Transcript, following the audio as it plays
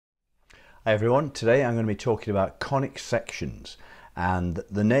Hi everyone, today I'm going to be talking about conic sections, and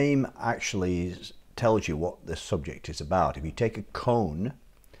the name actually tells you what this subject is about. If you take a cone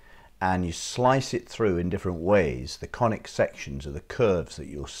and you slice it through in different ways, the conic sections are the curves that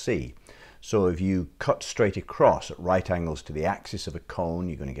you'll see. So if you cut straight across at right angles to the axis of a cone,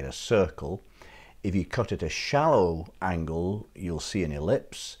 you're going to get a circle. If you cut at a shallow angle, you'll see an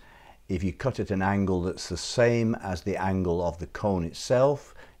ellipse. If you cut at an angle that's the same as the angle of the cone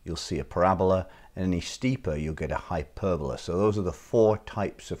itself, you'll see a parabola, and any steeper you'll get a hyperbola. So those are the four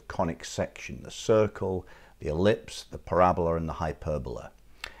types of conic section: the circle, the ellipse, the parabola, and the hyperbola.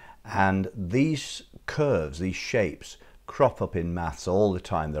 And these curves, these shapes, crop up in maths all the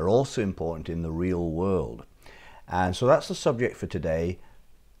time. They're also important in the real world. And so that's the subject for today: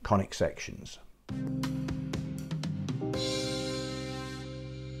 conic sections.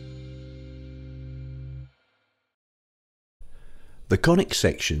 The conic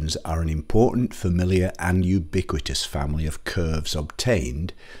sections are an important, familiar and ubiquitous family of curves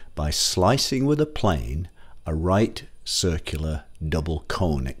obtained by slicing with a plane a right circular double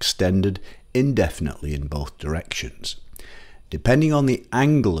cone extended indefinitely in both directions. Depending on the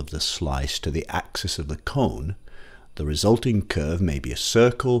angle of the slice to the axis of the cone, the resulting curve may be a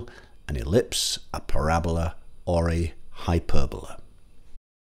circle, an ellipse, a parabola, or a hyperbola.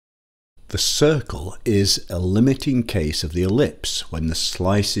 The circle is a limiting case of the ellipse when the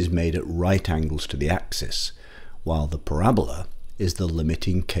slice is made at right angles to the axis, while the parabola is the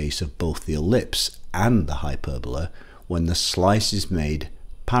limiting case of both the ellipse and the hyperbola when the slice is made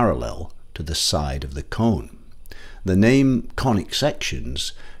parallel to the side of the cone. The name conic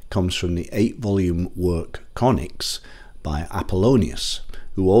sections comes from the 8-volume work Conics by Apollonius,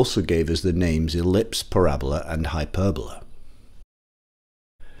 who also gave us the names ellipse, parabola, and hyperbola.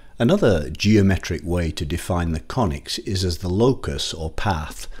 Another geometric way to define the conics is as the locus or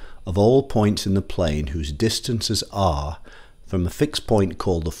path of all points in the plane whose distances r from a fixed point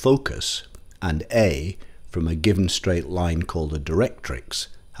called the focus and a from a given straight line called the directrix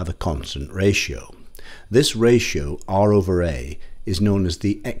have a constant ratio. This ratio, r over a, is known as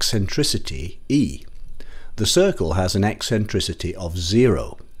the eccentricity e. The circle has an eccentricity of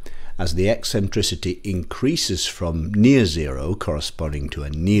 0. As the eccentricity increases from near 0, corresponding to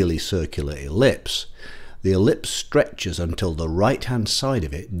a nearly circular ellipse, the ellipse stretches until the right-hand side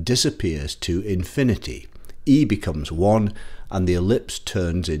of it disappears to infinity. E becomes 1, and the ellipse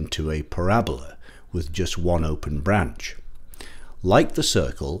turns into a parabola with just one open branch. Like the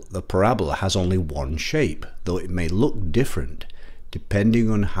circle, the parabola has only one shape, though it may look different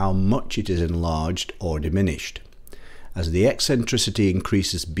depending on how much it is enlarged or diminished. As the eccentricity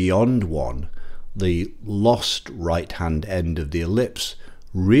increases beyond 1, the lost right-hand end of the ellipse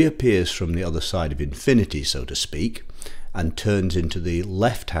reappears from the other side of infinity, so to speak, and turns into the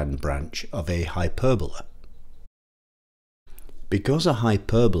left-hand branch of a hyperbola. Because a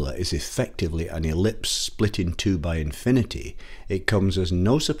hyperbola is effectively an ellipse split in two by infinity, it comes as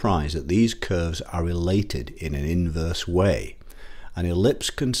no surprise that these curves are related in an inverse way. An ellipse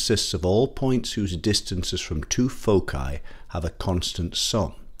consists of all points whose distances from two foci have a constant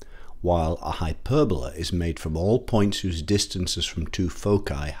sum, while a hyperbola is made from all points whose distances from two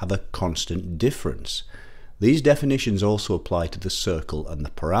foci have a constant difference. These definitions also apply to the circle and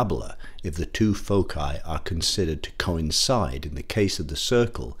the parabola if the two foci are considered to coincide in the case of the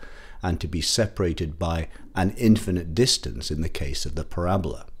circle and to be separated by an infinite distance in the case of the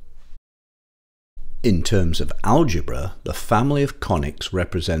parabola. In terms of algebra, the family of conics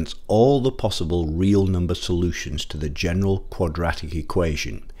represents all the possible real number solutions to the general quadratic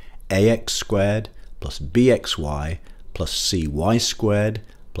equation ax squared plus bxy plus cy squared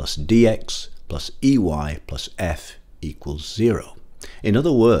plus dx plus ey plus f equals 0. In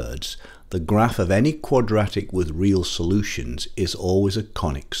other words, the graph of any quadratic with real solutions is always a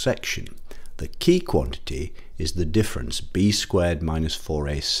conic section. The key quantity is the difference b squared minus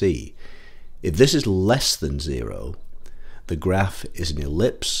 4ac. If this is less than 0, the graph is an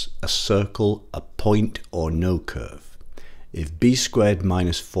ellipse, a circle, a point, or no curve. If b squared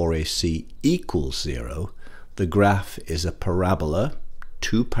minus 4ac equals 0, the graph is a parabola,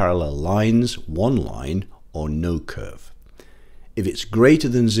 two parallel lines, one line, or no curve. If it's greater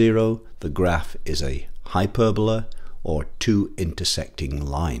than 0, the graph is a hyperbola, or two intersecting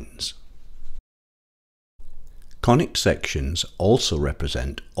lines. Conic sections also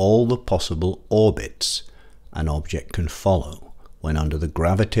represent all the possible orbits an object can follow when under the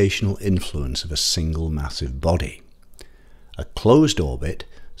gravitational influence of a single massive body. A closed orbit,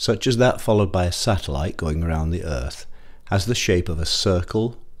 such as that followed by a satellite going around the Earth, has the shape of a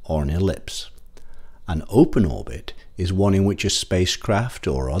circle or an ellipse. An open orbit is one in which a spacecraft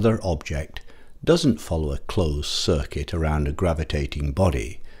or other object doesn't follow a closed circuit around a gravitating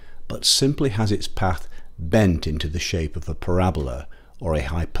body, but simply has its path bent into the shape of a parabola or a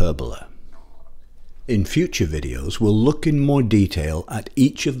hyperbola. In future videos, we'll look in more detail at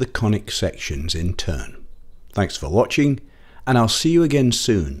each of the conic sections in turn. Thanks for watching, and I'll see you again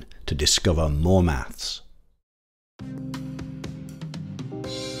soon to discover more maths.